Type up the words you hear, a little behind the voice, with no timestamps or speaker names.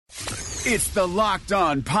It's the Locked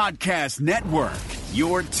On Podcast Network,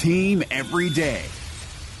 your team every day.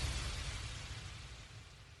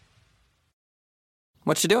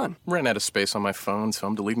 What you doing? Ran out of space on my phone, so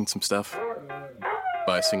I'm deleting some stuff.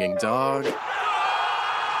 Bye, singing dog.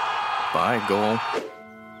 Bye, goal.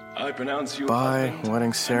 I pronounce you. Bye,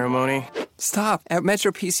 wedding ceremony. Stop. At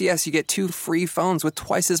Metro PCS, you get 2 free phones with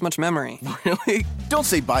twice as much memory. Really? Don't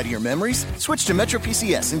say bye to your memories. Switch to Metro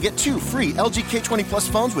PCS and get 2 free LG K20 Plus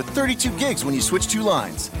phones with 32 gigs when you switch 2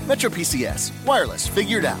 lines. Metro PCS. Wireless.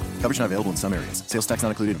 Figured out. Coverage not available in some areas. Sales tax not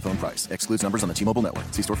included in phone price. Excludes numbers on the T-Mobile network.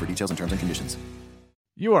 See store for details and terms and conditions.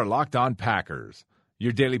 You are Locked On Packers,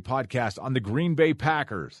 your daily podcast on the Green Bay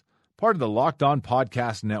Packers, part of the Locked On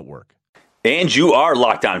Podcast Network. And you are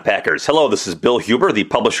Locked On Packers. Hello, this is Bill Huber, the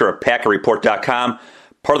publisher of PackerReport.com,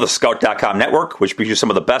 part of the Scout.com network, which brings you some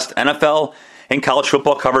of the best NFL and college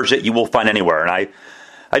football coverage that you will find anywhere. And I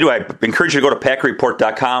encourage you to go to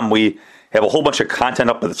PackerReport.com. We have a whole bunch of content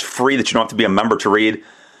up that's free that you don't have to be a member to read.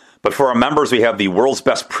 But for our members, we have the world's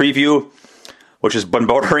best preview, which has been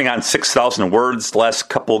bordering on 6,000 words the last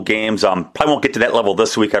couple games. Probably won't get to that level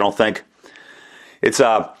this week, I don't think. It's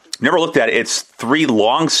never looked at it. It's 3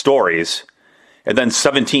 long stories and then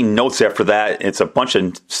 17 notes after that. It's a bunch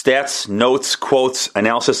of stats, notes, quotes,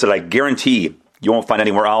 analysis that I guarantee you won't find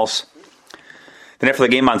anywhere else. Then after the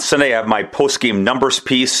game on Sunday, I have my post-game numbers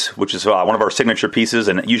piece, which is one of our signature pieces,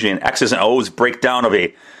 and usually an X's and O's breakdown of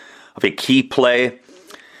a key play.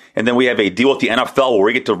 And then we have a deal with the NFL where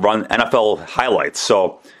we get to run NFL highlights.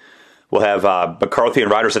 So we'll have McCarthy and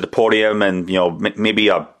Rodgers at the podium, and maybe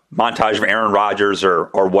a montage of Aaron Rodgers or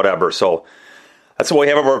whatever. So that's what we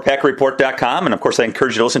have over at PackerReport.com. And of course, I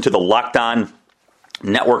encourage you to listen to the Locked On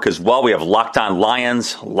Network as well. We have Locked On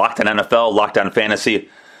Lions, Locked On NFL, Locked On Fantasy.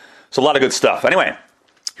 So a lot of good stuff. Anyway,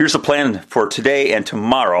 here's the plan for today and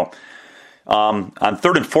tomorrow. On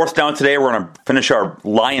 3rd and 4th down today, we're going to finish our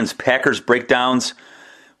Lions-Packers breakdowns.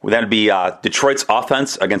 That would be Detroit's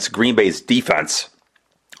offense against Green Bay's defense.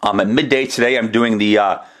 At midday today, I'm doing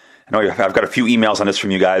I know I've got a few emails on this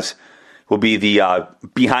from you guys. Will be the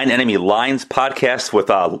Behind Enemy Lines podcast with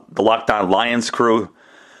the Locked On Lions crew.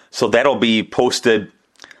 So that'll be posted.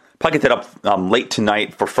 Probably get that up late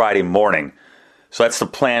tonight for Friday morning. So that's the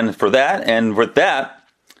plan for that. And with that,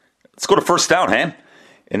 let's go to first down, hey?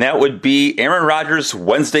 And that would be Aaron Rodgers'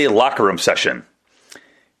 Wednesday locker room session.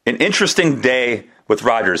 An interesting day with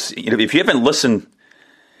Rodgers. If you haven't listened,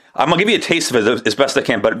 I'm going to give you a taste of it as best I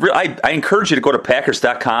can, but I encourage you to go to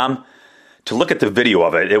Packers.com to look at the video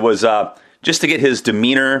of it. It was just to get his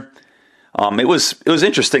demeanor. It was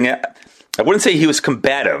interesting. I wouldn't say he was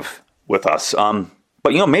combative with us,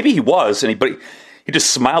 but maybe he was, but he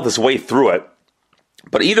just smiled his way through it.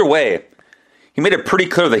 But either way, he made it pretty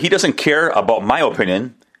clear that he doesn't care about my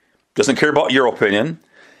opinion, doesn't care about your opinion,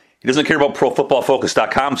 he doesn't care about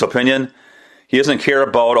ProFootballFocus.com's opinion. He doesn't care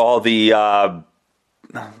about all the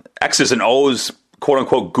X's and O's, quote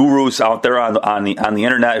unquote, gurus out there on the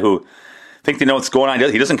internet who think they know what's going on.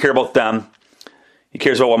 He doesn't care about them. He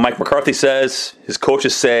cares about what Mike McCarthy says, his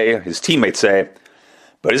coaches say, his teammates say,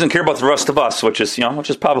 but he doesn't care about the rest of us, which is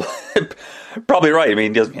probably probably right. I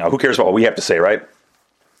mean, who cares about what we have to say, right?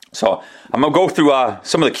 So I'm gonna go through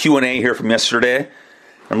some of the Q&A here from yesterday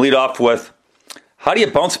and lead off with, how do you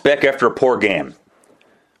bounce back after a poor game?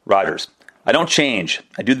 Rodgers: I don't change.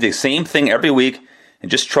 I do the same thing every week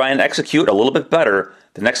and just try and execute a little bit better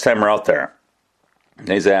the next time we're out there. And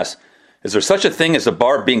he's asked, is there such a thing as the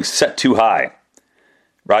bar being set too high?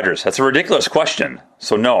 Rodgers: that's a ridiculous question,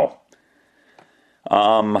 so no.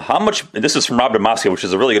 How much, this is from Rob DeMosco, which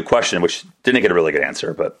is a really good question, which didn't get a really good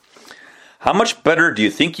answer, but how much better do you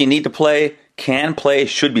think you need to play, can play,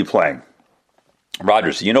 should be playing?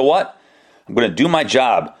 Rodgers: you know what? I'm going to do my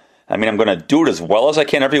job. I'm going to do it as well as I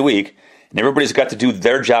can every week, and everybody's got to do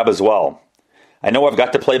their job as well. I know I've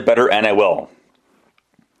got to play better, and I will.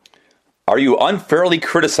 Are you unfairly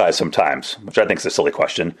criticized sometimes? Which I think is a silly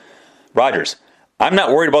question. Rodgers: I'm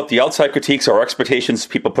not worried about the outside critiques or expectations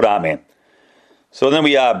people put on me. So then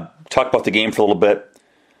we talked about the game for a little bit.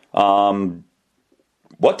 And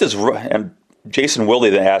Jason Willie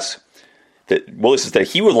then asks, Willie says that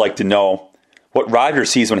he would like to know what Rodgers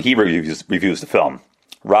sees when he reviews the film.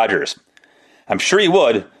 Rodgers: I'm sure he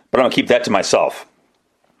would, but I'm going to keep that to myself.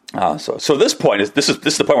 So this point this is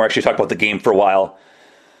the point where I actually talked about the game for a while.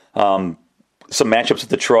 Some matchups with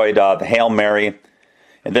Detroit, the Hail Mary,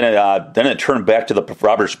 and then it turned back to the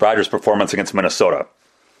Rodgers performance against Minnesota.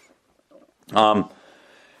 The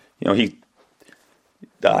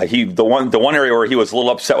one area where he was a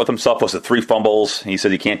little upset with himself was the 3 fumbles. He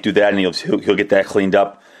said he can't do that, and he'll get that cleaned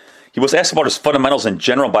up. He was asked about his fundamentals in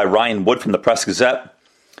general by Ryan Wood from the Press Gazette.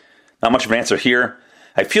 Not much of an answer here.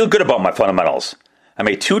 I feel good about my fundamentals. I'm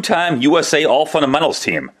a 2-time USA All-Fundamentals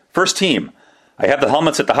team. First team. I have the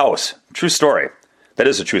helmets at the house. True story. That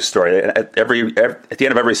is a true story. At the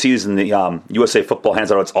end of every season, the USA Football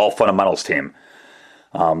hands out its All-Fundamentals team.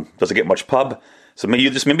 Doesn't get much pub. So maybe you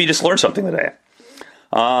just learned something today.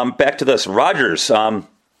 Back to this. Rodgers.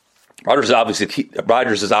 Rodgers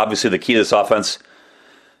is obviously the key to this offense.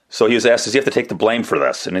 So he was asked, does he have to take the blame for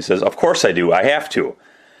this? And he says, of course I do. I have to.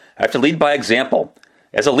 I have to lead by example.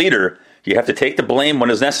 As a leader, you have to take the blame when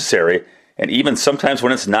it's necessary, and even sometimes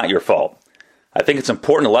when it's not your fault. I think it's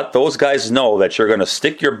important to let those guys know that you're going to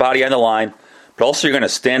stick your body on the line, but also you're going to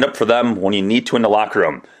stand up for them when you need to in the locker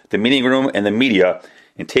room, the meeting room, and the media,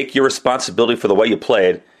 and take your responsibility for the way you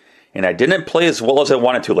played. And I didn't play as well as I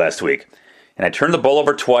wanted to last week. And I turned the ball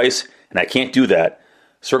over twice, and I can't do that.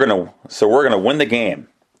 So we're going to win the game.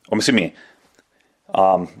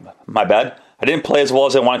 My bad. I didn't play as well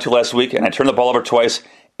as I wanted to last week, and I turned the ball over twice,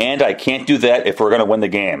 and I can't do that if we're going to win the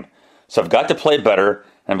game. So I've got to play better,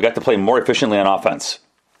 and I've got to play more efficiently on offense.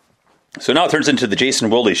 So now it turns into the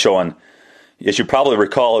Jason Wilde show, and as you probably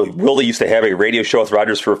recall, Wilde used to have a radio show with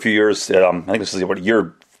Rodgers for a few years. I think this is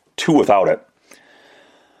year 2 without it.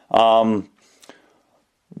 Wilde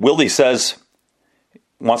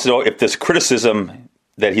wants to know if this criticism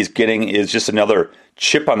that he's getting is just another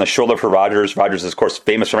chip on the shoulder for Rodgers. Rodgers is, of course,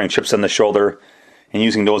 famous for having chips on the shoulder and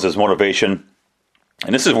using those as motivation.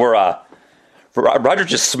 And this is where Rodgers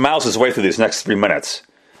just smiles his way through these next 3 minutes.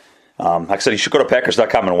 Like I said, you should go to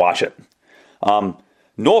Packers.com and watch it.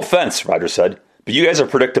 No offense, Rodgers said, but you guys are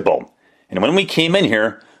predictable. And when we came in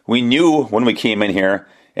here, we knew when we came in here,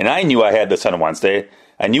 and I knew I had this on Wednesday,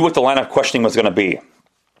 I knew what the line of questioning was going to be.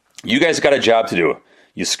 You guys got a job to do.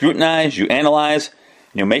 You scrutinize, you analyze,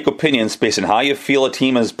 and you make opinions based on how you feel a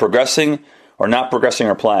team is progressing or not progressing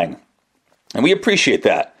or playing. And we appreciate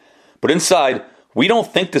that. But inside, we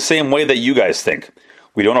don't think the same way that you guys think.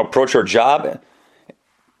 We don't approach our job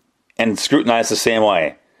and scrutinize the same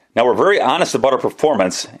way. Now, we're very honest about our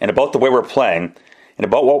performance and about the way we're playing and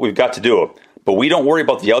about what we've got to do, but we don't worry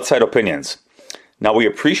about the outside opinions. Now, we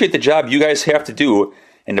appreciate the job you guys have to do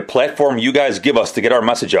and the platform you guys give us to get our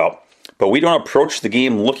message out, but we don't approach the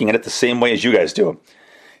game looking at it the same way as you guys do.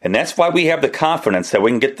 And that's why we have the confidence that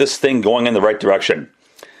we can get this thing going in the right direction.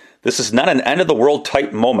 This is not an end-of-the-world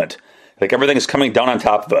type moment, like everything is coming down on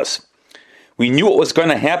top of us. We knew what was going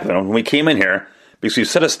to happen when we came in here because we've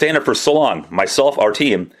set a standard for so long, myself, our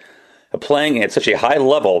team, playing at such a high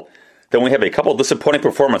level that when we have a couple of disappointing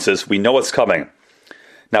performances, we know it's coming.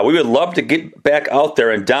 Now, we would love to get back out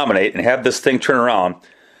there and dominate and have this thing turn around,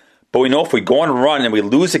 but we know if we go on a run and we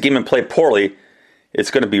lose the game and play poorly,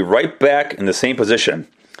 it's going to be right back in the same position.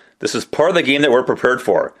 This is part of the game that we're prepared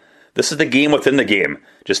for. This is the game within the game.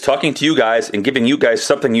 Just talking to you guys and giving you guys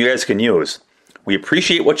something you guys can use. We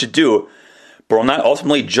appreciate what you do, but we're not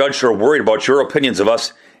ultimately judged or worried about your opinions of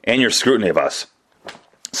us and your scrutiny of us.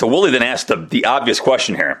 So Willie then asked the obvious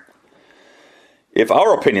question here. If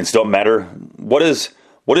our opinions don't matter, what is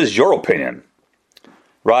your opinion?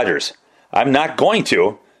 Rodgers, I'm not going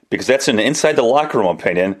to, because that's an inside the locker room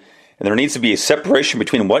opinion, and there needs to be a separation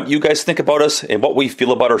between what you guys think about us and what we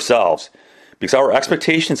feel about ourselves. Because our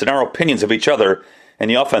expectations and our opinions of each other and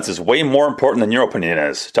the offense is way more important than your opinion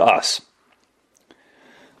is to us.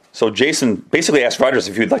 So Jason basically asked Rodgers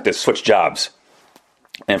if he'd like to switch jobs.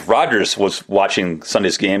 And if Rodgers was watching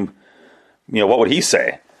Sunday's game, what would he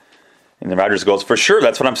say? And then Rodgers goes, for sure,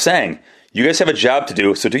 that's what I'm saying. You guys have a job to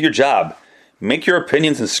do, so do your job. Make your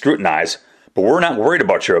opinions and scrutinize, but we're not worried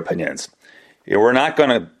about your opinions. We're not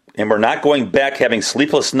going back having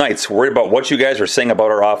sleepless nights worried about what you guys are saying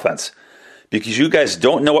about our offense. Because you guys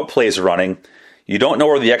don't know what plays are running. You don't know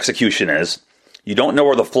where the execution is. You don't know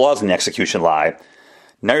where the flaws in the execution lie.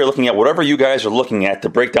 Now you're looking at whatever you guys are looking at to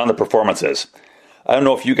break down the performances. I don't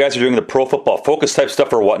know if you guys are doing the Pro Football Focus type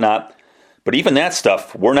stuff or whatnot, but even that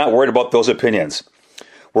stuff, we're not worried about those opinions.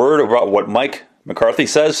 We're worried about what Mike McCarthy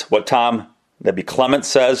says, what Tom, that'd be Clement,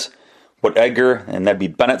 says, what Edgar, and that'd be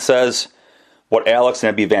Bennett, says, what Alex, and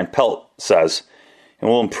that'd be Van Pelt, says. And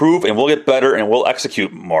we'll improve, and we'll get better, and we'll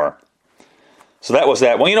execute more. So that was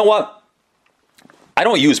that. Well, you know what? I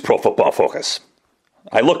don't use Pro Football Focus.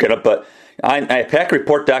 I look at it, but at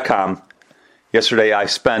PackReport.com, yesterday I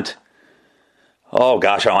spent, a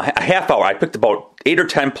half hour. I picked about 8 or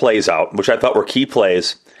 10 plays out, which I thought were key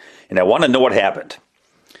plays, and I wanted to know what happened.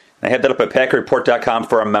 And I had that up at PackReport.com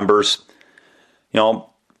for our members.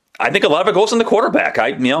 I think a lot of it goes on the quarterback.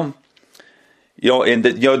 There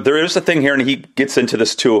is a thing here, and he gets into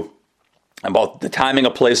this too, about the timing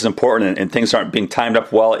of plays is important and things aren't being timed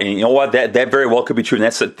up well. And you know what? That very well could be true. And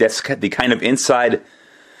that's the kind of inside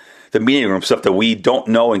the meeting room stuff that we don't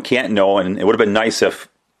know and can't know, and it would have been nice if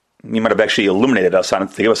he might have actually illuminated us on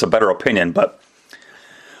it to give us a better opinion. But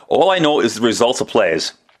all I know is the results of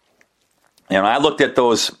plays. And I looked at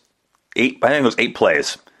those 8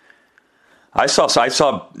 plays. I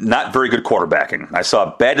saw not very good quarterbacking. I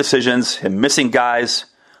saw bad decisions, him missing guys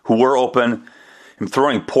who were open, him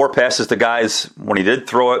throwing poor passes to guys when he did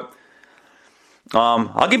throw it.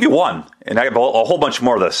 I'll give you one, and I have a whole bunch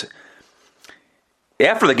more of this.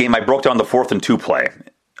 After the game, I broke down the 4th and 2 play.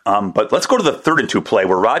 But let's go to the 3rd and 2 play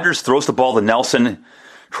where Rodgers throws the ball to Nelson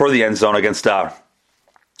toward the end zone against a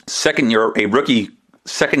rookie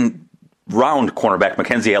second-round cornerback,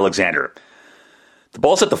 Mackenzie Alexander. The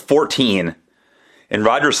ball's at the 14, and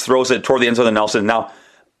Rodgers throws it toward the end zone to Nelson. Now,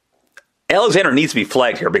 Alexander needs to be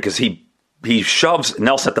flagged here because he shoves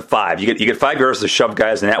Nelson at the 5. You get 5 yards to shove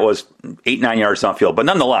guys, and that was 8-9 yards downfield. But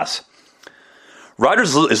nonetheless,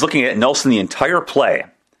 Rodgers is looking at Nelson the entire play.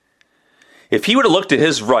 If he would have looked to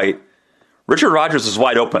his right, Richard Rodgers was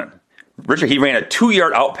wide open. He ran a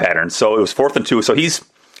 2-yard out pattern, so it was 4th and 2. So he's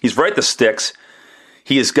right at the sticks.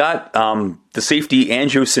 He has got the safety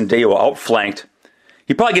Andrew Sendeo outflanked.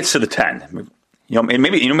 He probably gets to the 10. And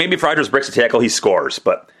maybe if Rodgers breaks a tackle, he scores.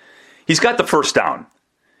 But he's got the first down.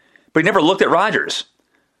 But he never looked at Rodgers.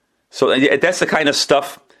 So that's the kind of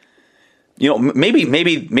stuff. Maybe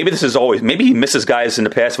this is always. Maybe he misses guys in the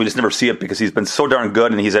past. We just never see it because he's been so darn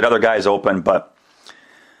good and he's had other guys open. But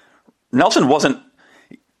Nelson wasn't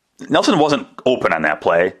open on that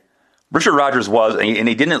play. Richard Rodgers was, and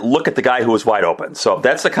he didn't look at the guy who was wide open. So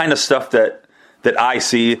that's the kind of stuff that I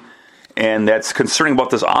see. And that's concerning about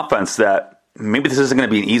this offense, that maybe this isn't going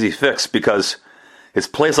to be an easy fix because it's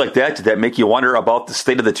plays like that make you wonder about the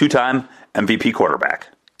state of the 2-time MVP quarterback.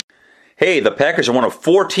 Hey, the Packers are one of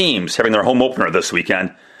 4 teams having their home opener this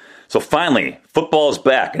weekend. So finally, football is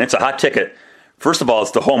back, and it's a hot ticket. First of all,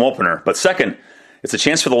 it's the home opener. But second, it's a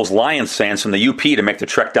chance for those Lions fans from the UP to make the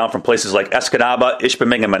trek down from places like Escanaba,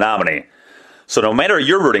 Ishpeming, and Menominee. So no matter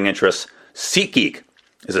your rooting interests, SeatGeek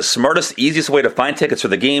is the smartest, easiest way to find tickets for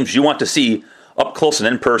the games you want to see up close and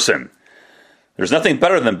in person. There's nothing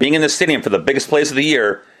better than being in the stadium for the biggest plays of the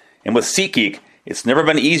year, and with SeatGeek, it's never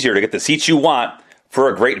been easier to get the seats you want for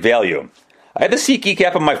a great value. I have the SeatGeek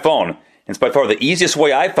app on my phone, and it's by far the easiest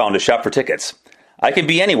way I've found to shop for tickets. I can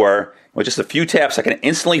be anywhere. With just a few taps, I can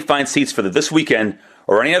instantly find seats for this weekend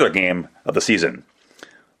or any other game of the season.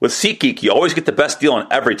 With SeatGeek, you always get the best deal on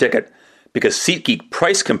every ticket, because SeatGeek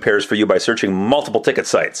price compares for you by searching multiple ticket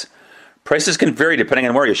sites. Prices can vary depending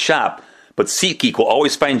on where you shop, but SeatGeek will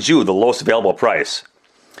always find you the lowest available price.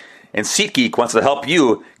 And SeatGeek wants to help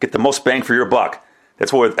you get the most bang for your buck.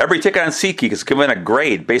 That's why with every ticket on SeatGeek is given a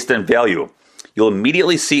grade based on value. You'll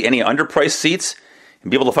immediately see any underpriced seats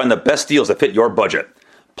and be able to find the best deals that fit your budget.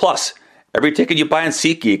 Plus, every ticket you buy on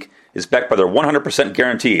SeatGeek is backed by their 100%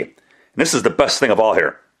 guarantee. And this is the best thing of all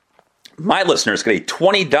here. My listeners get a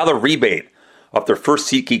 $20 rebate off their first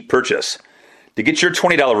SeatGeek purchase. To get your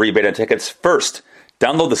 $20 rebate on tickets, first,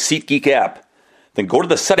 download the SeatGeek app. Then go to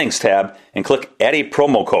the Settings tab and click Add a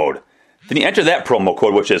Promo Code. Then you enter that promo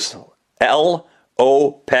code, which is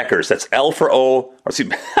LO Packers. That's L for O,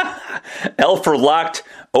 L for locked,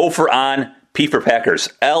 O for on, P for Packers.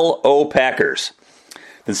 LO Packers.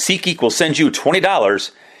 Then SeatGeek will send you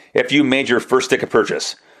 $20 if you made your first ticket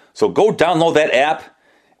purchase. So go download that app,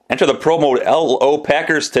 enter the promo LO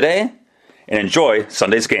Packers today, and enjoy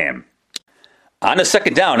Sunday's game. On to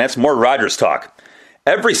second down, that's more Rodgers talk.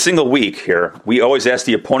 Every single week here, we always ask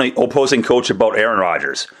the opposing coach about Aaron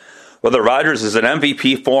Rodgers. Whether Rodgers is an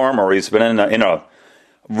MVP form or he's been in a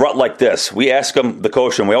rut like this, we ask him, the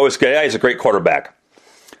coach, and we always say, yeah, he's a great quarterback.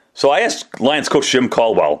 So I asked Lions coach Jim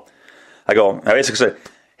Caldwell, I basically said,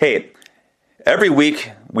 hey, every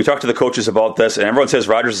week we talk to the coaches about this, and everyone says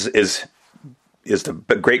Rodgers is the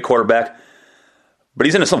great quarterback, but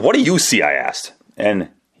he's in something. What do you see? I asked. And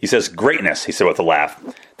he says, greatness, he said with a laugh.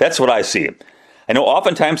 That's what I see. I know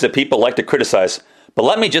oftentimes that people like to criticize, but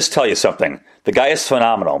let me just tell you something. The guy is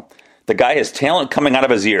phenomenal. The guy has talent coming out of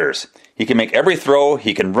his ears. He can make every throw.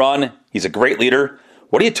 He can run. He's a great leader.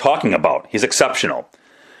 What are you talking about? He's exceptional.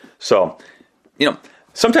 So,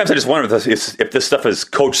 sometimes I just wonder if this stuff is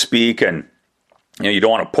coach speak, and you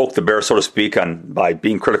don't want to poke the bear, so to speak, by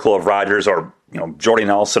being critical of Rodgers or Jordy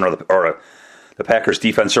Nelson or the Packers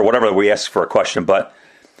defense or whatever we ask for a question. But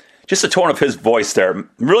just the tone of his voice there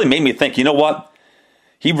really made me think, you know what?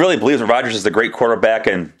 He really believes that Rodgers is the great quarterback,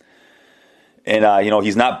 and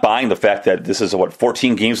he's not buying the fact that this is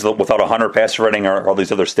 14 games without 100 passer rating or all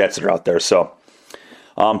these other stats that are out there. So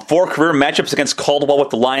 4 career matchups against Caldwell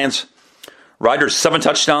with the Lions. Rodgers 7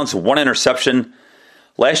 touchdowns, 1 interception.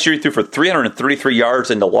 Last year he threw for 333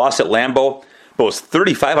 yards in the loss at Lambeau, but was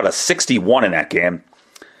 35 out of 61 in that game.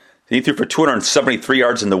 He threw for 273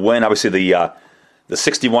 yards in the win. Obviously, the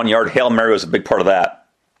 61-yard Hail Mary was a big part of that.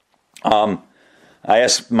 I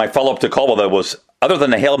asked my follow-up to Caldwell that was, other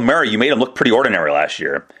than the Hail Mary, you made him look pretty ordinary last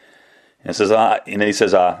year. And he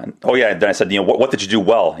says, oh yeah. Then I said, what did you do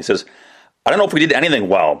well? He says, I don't know if we did anything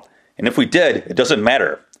well. And if we did, it doesn't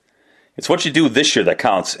matter. It's what you do this year that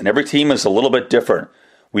counts. And every team is a little bit different.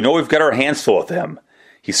 We know we've got our hands full with him.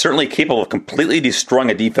 He's certainly capable of completely destroying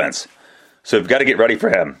a defense. So we've got to get ready for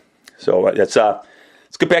him. So let's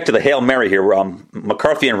get back to the Hail Mary here.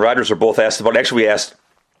 McCarthy and Rodgers were both asked about it. Actually, we asked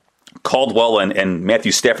Caldwell and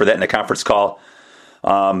Matthew Stafford that in a conference call.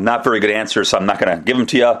 Not very good answers, so I'm not going to give them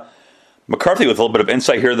to you. McCarthy with a little bit of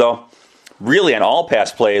insight here, though. Really on all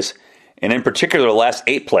pass plays, and in particular the last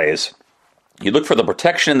 8 plays, you look for the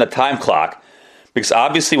protection in the time clock, because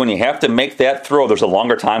obviously when you have to make that throw, there's a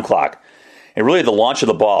longer time clock. And really the launch of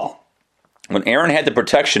the ball. When Aaron had the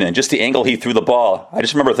protection and just the angle he threw the ball, I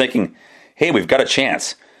just remember thinking, hey, we've got a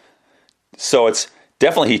chance. So it's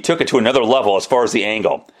definitely he took it to another level as far as the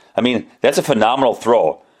angle. I mean, that's a phenomenal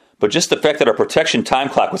throw. But just the fact that our protection time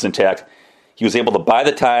clock was intact, he was able to buy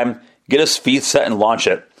the time, get his feet set, and launch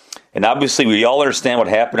it. And obviously, we all understand what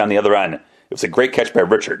happened on the other end. It was a great catch by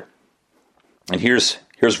Richard. And here's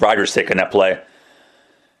Rodgers taking that play.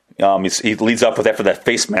 He leads up with after that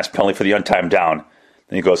face mask penalty for the untimed down.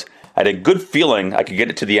 Then he goes, I had a good feeling I could get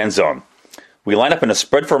it to the end zone. We lined up in a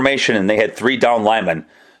spread formation, and they had 3 down linemen.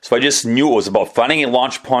 So I just knew it was about finding a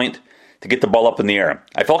launch point to get the ball up in the air.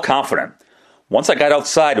 I felt confident. Once I got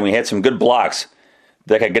outside and we had some good blocks,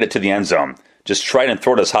 that I could get it to the end zone. Just try and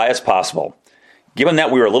throw it as high as possible. Given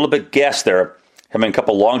that we were a little bit gassed there, having a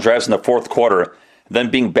couple long drives in the fourth quarter, and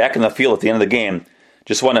then being back in the field at the end of the game,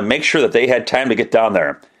 just wanted to make sure that they had time to get down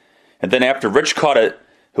there. And then after Rich caught it,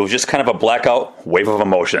 it was just kind of a blackout wave of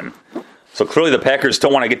emotion. So clearly the Packers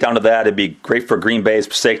don't want to get down to that. It'd be great for Green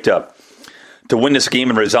Bay's sake to win this game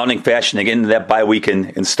in resounding fashion and get into that bye week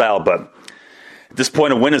in style. But at this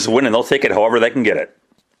point, a win is a win, and they'll take it however they can get it.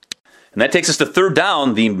 And that takes us to third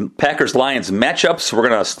down, the Packers-Lions matchups. We're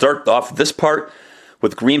going to start off this part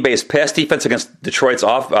with Green Bay's pass defense against Detroit's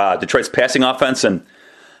passing offense. And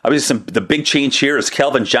obviously the big change here is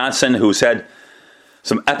Calvin Johnson, who's had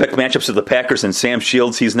some epic matchups with the Packers, and Sam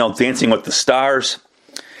Shields. He's now Dancing with the Stars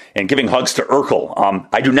and giving hugs to Urkel.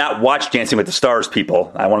 I do not watch Dancing with the Stars,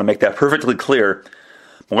 people. I want to make that perfectly clear.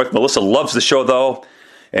 My wife Melissa loves the show, though,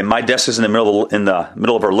 and my desk is in the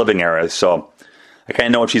middle of our living area, so I kind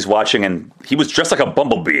of know what she's watching. And he was dressed like a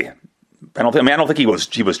bumblebee. I don't think he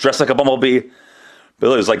was dressed like a bumblebee,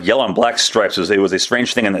 but it was like yellow and black stripes. It was a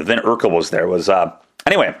strange thing, and then Urkel was there.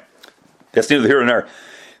 Anyway, that's neither here nor there.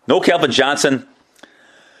 No Calvin Johnson.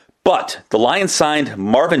 But the Lions signed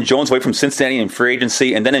Marvin Jones away from Cincinnati in free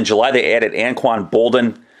agency, and then in July they added Anquan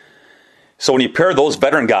Bolden. So when you pair those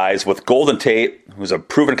veteran guys with Golden Tate, who's a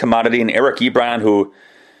proven commodity, and Eric Ebron, who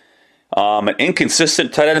an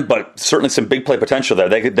inconsistent tight end, but certainly some big play potential there,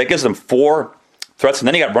 that gives them 4 threats. And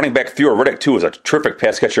then you got running back Theo Riddick, too, who's a terrific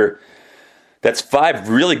pass catcher. That's 5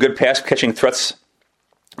 really good pass-catching threats,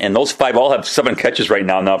 and those 5 all have 7 catches right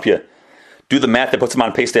now. Now, if you do the math, that puts them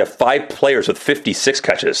on pace. They have 5 players with 56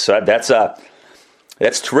 catches. So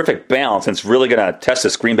that's terrific balance, and it's really going to test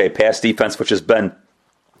this Green Bay pass defense, which has been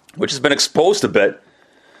exposed a bit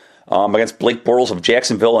against Blake Bortles of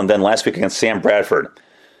Jacksonville, and then last week against Sam Bradford.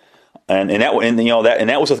 And that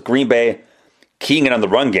was with Green Bay keying it on the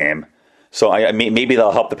run game. So maybe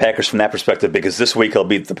that'll help the Packers from that perspective, because this week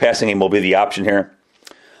the passing game will be the option here.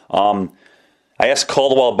 I asked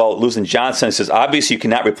Caldwell about losing Johnson. He says, obviously you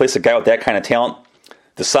cannot replace a guy with that kind of talent.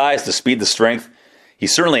 The size, the speed, the strength.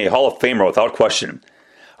 He's certainly a Hall of Famer without question.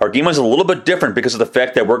 Our game was a little bit different because of the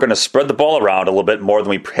fact that we're going to spread the ball around a little bit more than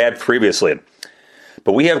we had previously.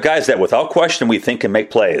 But we have guys that without question we think can make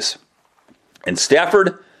plays. And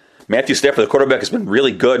Matthew Stafford, the quarterback, has been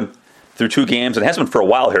really good through 2 games, and has been for a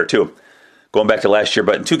while here too, going back to last year.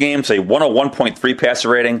 But in 2 games, a 101.3 passer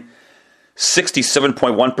rating,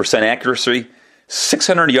 67.1% accuracy,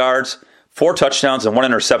 600 yards, 4 touchdowns, and 1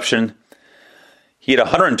 interception. He had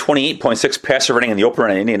 128.6 passer rating in the opener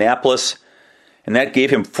in Indianapolis, and that gave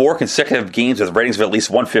him 4 consecutive games with ratings of at least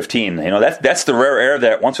 115. That's the rare air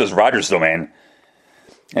that once was Rodgers' domain.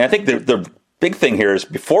 And I think the big thing here is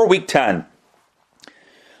before Week 10,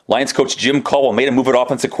 Lions coach Jim Caldwell made a move at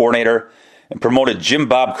offensive coordinator and promoted Jim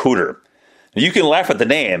Bob Cooter. Now, you can laugh at the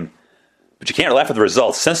name, but you can't laugh at the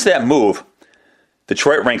results. Since that move,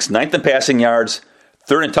 Detroit ranks 9th in passing yards,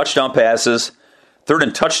 3rd in touchdown passes, 3rd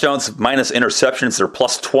in touchdowns minus interceptions. They're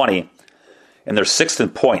plus 20, and they're 6th in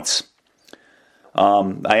points.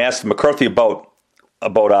 I asked McCarthy about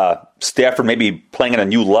Stafford maybe playing at a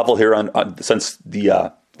new level here since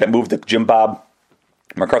that move to Jim Bob.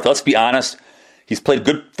 McCarthy, let's be honest, he's played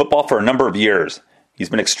good football for a number of years. He's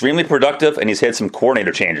been extremely productive, and he's had some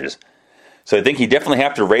coordinator changes. So I think you definitely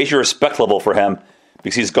have to raise your respect level for him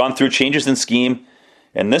because he's gone through changes in scheme,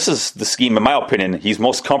 and this is the scheme, in my opinion, he's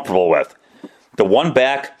most comfortable with. The one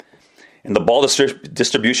back and the ball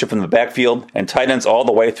distribution from the backfield and tight ends all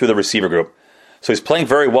the way through the receiver group. So he's playing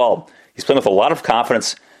very well. He's playing with a lot of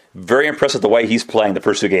confidence. Very impressed with the way he's playing the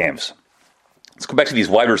first 2 games. Let's go back to these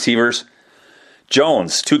wide receivers.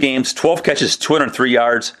 Jones, 2 games, 12 catches, 203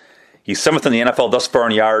 yards. He's 7th in the NFL thus far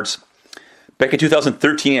in yards. Back in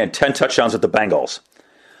 2013, he had 10 touchdowns with the Bengals.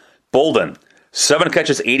 Bolden, 7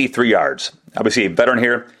 catches, 83 yards. Obviously a veteran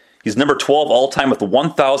here. He's number 12 all-time with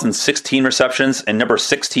 1,016 receptions and number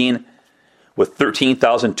 16 with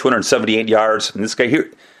 13,278 yards. And this guy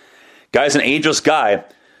here, guy's an ageless guy.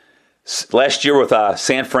 Last year with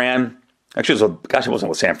San Fran, actually, it wasn't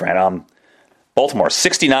with San Fran. Baltimore,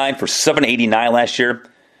 69 for 789 last year.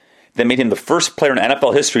 That made him the first player in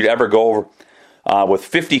NFL history to ever go over with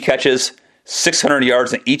 50 catches, 600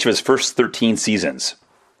 yards in each of his first 13 seasons.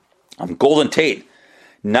 Golden Tate,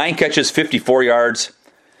 9 catches, 54 yards.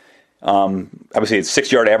 Obviously, his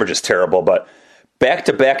 6-yard average is terrible, but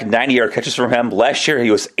back-to-back 90-yard catches from him. Last year,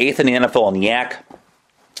 he was 8th in the NFL in YAC.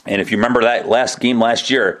 And if you remember that last game last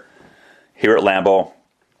year here at Lambeau,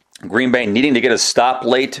 Green Bay needing to get a stop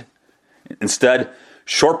late. Instead,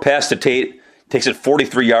 short pass to Tate, takes it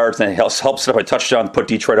 43 yards, and helps set up a touchdown, put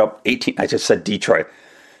Detroit up 18. I just said Detroit.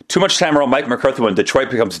 Too much time around Mike McCarthy when Detroit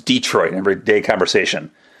becomes Detroit in everyday conversation.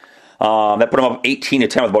 That put him up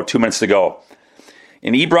 18-10 with about 2 minutes to go.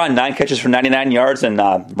 And Ebron, 9 catches for 99 yards, and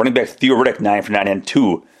running back Theo Riddick, 9 for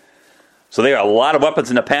 92. So they got a lot of weapons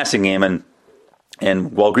in the passing game,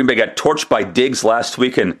 and while Green Bay got torched by Diggs last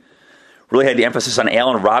week and really had the emphasis on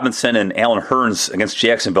Allen Robinson and Allen Hurns against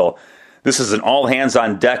Jacksonville, this is an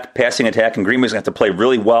all-hands-on-deck passing attack, and Green Bay's going to have to play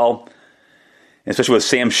really well, especially with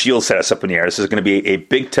Sam Shields set us up in the air. This is going to be a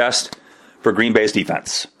big test for Green Bay's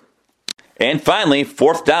defense. And finally,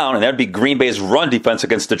 4th down, and that would be Green Bay's run defense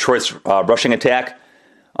against Detroit's rushing attack.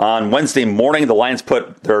 On Wednesday morning, the Lions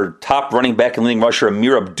put their top running back and leading rusher,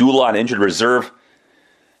 Amir Abdullah, on injured reserve.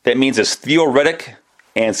 That means it's Theo Riddick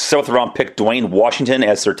and 7th-round pick Dwayne Washington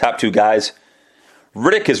as their top 2 guys.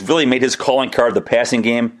 Riddick has really made his calling card the passing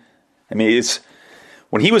game. I mean,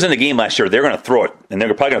 when he was in the game last year, they're going to throw it, and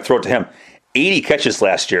they're probably going to throw it to him. 80 catches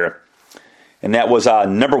last year, and that was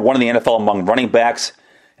number 1 in the NFL among running backs,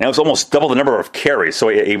 and that was almost double the number of carries, so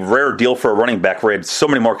a rare deal for a running back where he had so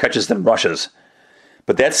many more catches than rushes.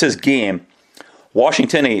 But that's his game.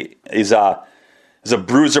 Washington is a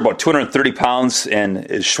bruiser, about 230 pounds, and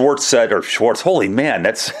Schwartz, holy man,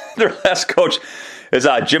 that's their last coach, is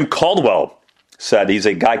Jim Caldwell said he's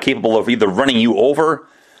a guy capable of either running you over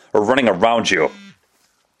or running around you.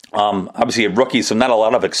 Obviously a rookie, so not a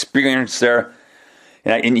lot of experience there.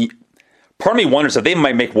 And part of me wonders if they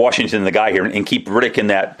might make Washington the guy here and keep Riddick in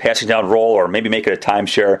that passing down role, or maybe make it a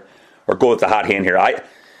timeshare, or go with the hot hand here. I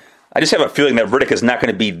just have a feeling that Riddick is not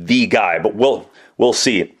going to be the guy, but we'll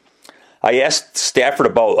see. I asked Stafford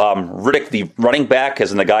about Riddick, the running back,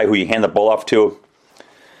 as in the guy who you hand the ball off to.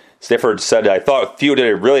 Stafford said, I thought Theo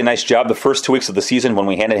did a really nice job the first 2 weeks of the season when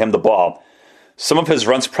we handed him the ball. Some of his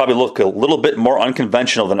runs probably look a little bit more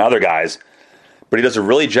unconventional than other guys, but he does a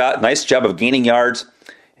really nice job of gaining yards,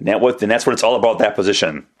 and that's what it's all about, that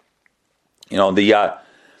position. You know,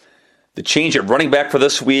 the change at running back for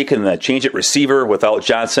this week and the change at receiver without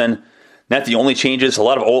Johnson, not the only changes. A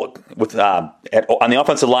lot of on the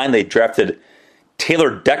offensive line, they drafted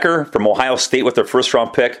Taylor Decker from Ohio State with their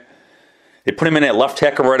 1st-round pick. They put him in at left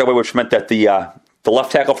tackle right away, which meant that the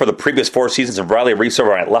left tackle for the previous 4 seasons of Riley Reese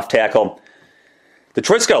over at left tackle.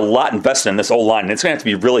 Detroit's got a lot invested in this O-line, and it's going to have to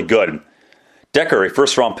be really good. Decker, a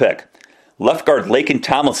 1st-round pick. Left guard Laken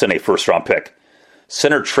Tomlinson, a 1st-round pick.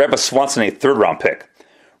 Center Travis Swanson, a 3rd-round pick.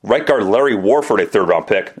 Right guard Larry Warford, a 3rd-round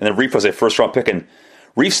pick. And then Reef was a 1st-round pick. And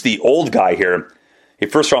Reef's the old guy here, a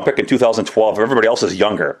 1st-round pick in 2012. Everybody else is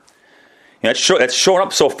younger. And that's showing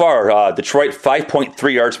up so far. Detroit,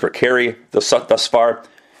 5.3 yards per carry thus far.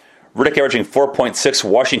 Riddick averaging 4.6.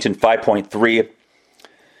 Washington, 5.3. You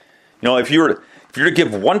know, if you were to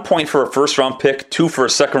give 1 point for a 1st-round pick, 2 for a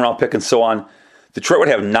 2nd-round pick, and so on, Detroit would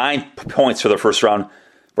have 9 points for their 1st round,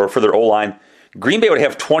 or for their O-line. Green Bay would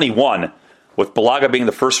have 21, with Balaga being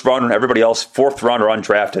the 1st rounder and everybody else 4th round or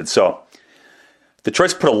undrafted. So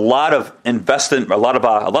Detroit's put a lot of investment, a lot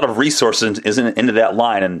of resources into that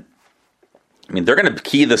line, and I mean they're going to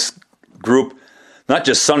key this group not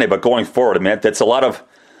just Sunday but going forward. I mean that's a lot of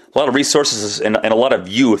a lot of resources and a lot of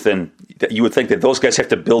youth, and you would think that those guys have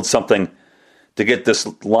to build something to get this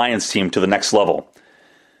Lions team to the next level.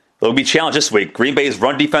 They'll be challenged this week. Green Bay's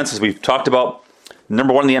run defense, as we've talked about,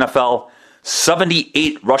 number 1 in the NFL,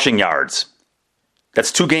 78 rushing yards.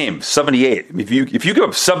 That's 2 games, 78. If you give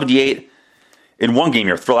up 78 in one game,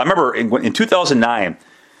 you're thrilled. I remember in 2009,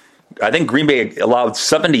 I think Green Bay allowed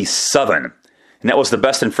 77, and that was the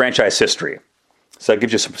best in franchise history. So that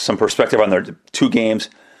gives you some perspective on their 2 games.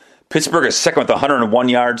 Pittsburgh is second with 101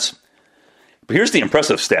 yards. But here's the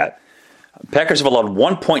impressive stat. Packers have allowed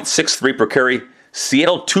 1.63 per carry,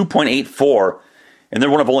 Seattle 2.84, and they're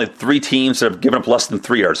one of only 3 teams that have given up less than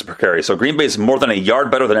 3 yards per carry. So Green Bay is more than a yard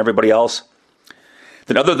better than everybody else.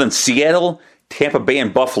 Then other than Seattle, Tampa Bay,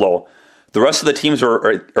 and Buffalo, the rest of the teams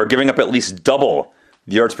are giving up at least double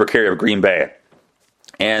the yards per carry of Green Bay.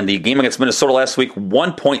 And the game against Minnesota last week,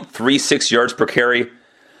 1.36 yards per carry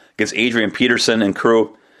against Adrian Peterson and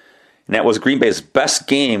crew. And that was Green Bay's best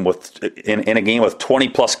game in a game with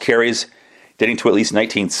 20-plus carries, dating to at least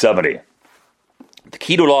 1970. The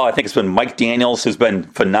key to it all, I think, has been Mike Daniels, who's been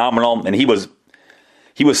phenomenal, and he was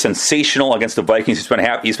sensational against the Vikings.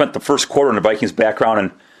 He spent the first quarter in the Vikings'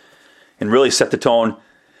 background and really set the tone.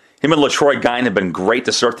 Him and LaTroy Guion have been great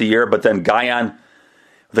to start the year, but then Guion,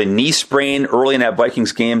 with a knee sprain early in that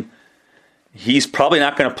Vikings game, he's probably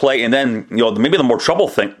not going to play. And then, maybe the more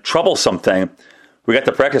troublesome thing, we got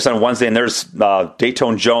to practice on Wednesday, and there's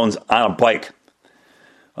Dayton Jones on a bike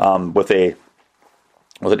with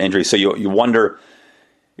an injury. So you wonder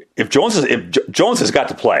if Jones has got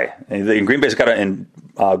to play. And Green Bay's got to. And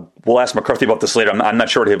we'll ask McCarthy about this later. I'm not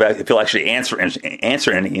sure if he'll actually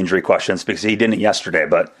answer any injury questions because he didn't yesterday.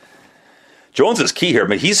 But Jones is key here. I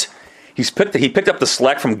mean, he picked up the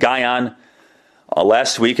slack from Guion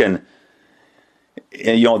last week, and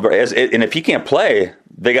if he can't play,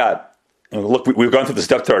 they got. Look, we've gone through this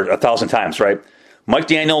depth chart 1,000 times, right? Mike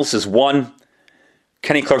Daniels is 1.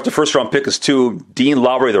 Kenny Clark, the first-round pick, is 2. Dean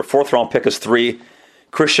Lowry, their 4th-round pick, is 3.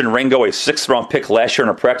 Christian Ringo, a 6th-round pick last year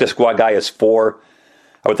and a practice squad guy, is 4.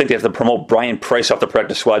 I would think they have to promote Brian Price off the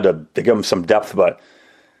practice squad to give him some depth, but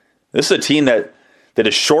this is a team that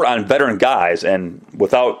is short on veteran guys, and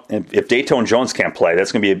if Dayton Jones can't play,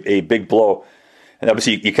 that's going to be a big blow. And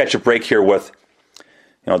obviously, you catch a break here with.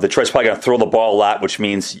 Detroit's probably going to throw the ball a lot, which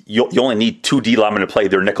means you only need 2 D linemen to play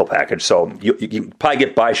their nickel package. So you can probably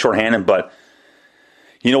get by shorthanded. But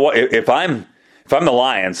you know what? If I'm the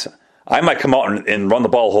Lions, I might come out and run the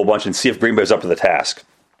ball a whole bunch and see if Green Bay's up to the task.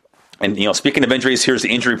 And speaking of injuries, here's the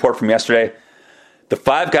injury report from yesterday. The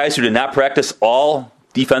 5 guys who did not practice, all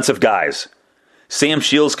defensive guys. Sam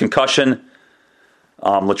Shields, concussion.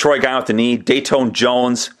 LaTroy Guion with the knee. Dayton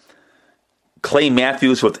Jones. Clay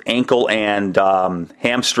Matthews with ankle and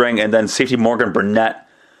hamstring, and then safety Morgan Burnett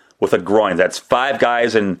with a groin. That's 5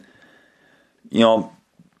 guys, and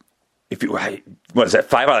if you 5 out of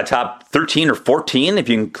the top 13 or 14, if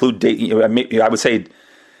you include I would say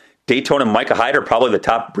Dayton and Micah Hyde are probably the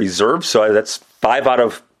top reserves. So that's 5 out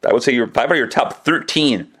of your top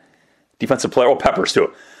 13 defensive player. Peppers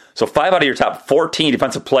too. So 5 out of your top 14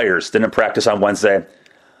 defensive players didn't practice on Wednesday.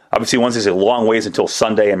 Obviously, Wednesday's a long ways until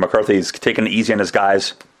Sunday, and McCarthy's taking it easy on his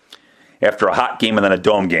guys after a hot game and then a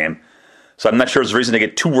dome game. So I'm not sure there's a reason to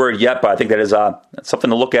get too worried yet, but I think that is something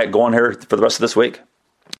to look at going here for the rest of this week.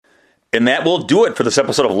 And that will do it for this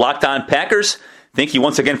episode of Locked On Packers. Thank you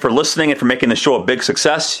once again for listening and for making the show a big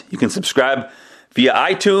success. You can subscribe via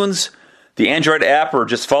iTunes, the Android app, or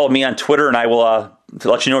just follow me on Twitter, and I will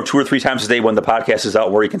let you know 2 or 3 times a day when the podcast is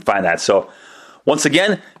out where you can find that. So once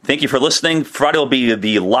again, thank you for listening. Friday will be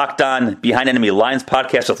the Locked On Behind Enemy Lions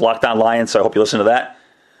podcast with Locked On Lions, so I hope you listen to that.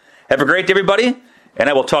 Have a great day, everybody, and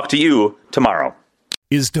I will talk to you tomorrow.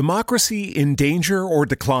 Is democracy in danger or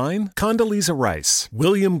decline? Condoleezza Rice,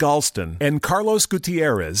 William Galston, and Carlos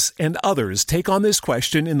Gutierrez and others take on this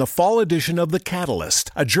question in the fall edition of The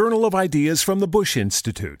Catalyst, a journal of ideas from the Bush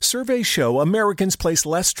Institute. Surveys show Americans place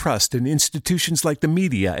less trust in institutions like the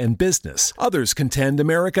media and business. Others contend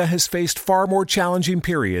America has faced far more challenging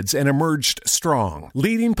periods and emerged strong.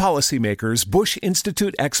 Leading policymakers, Bush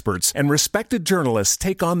Institute experts, and respected journalists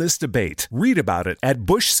take on this debate. Read about it at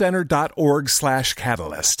bushcenter.org/catalyst.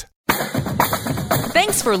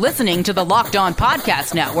 Thanks for listening to the Locked On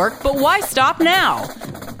Podcast Network, but why stop now?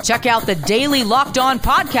 Check out the daily Locked On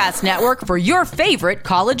Podcast Network for your favorite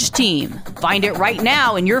college team. Find it right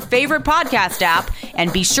now in your favorite podcast app,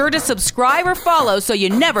 and be sure to subscribe or follow so you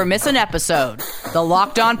never miss an episode. The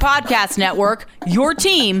Locked On Podcast Network, your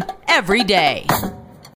team every day.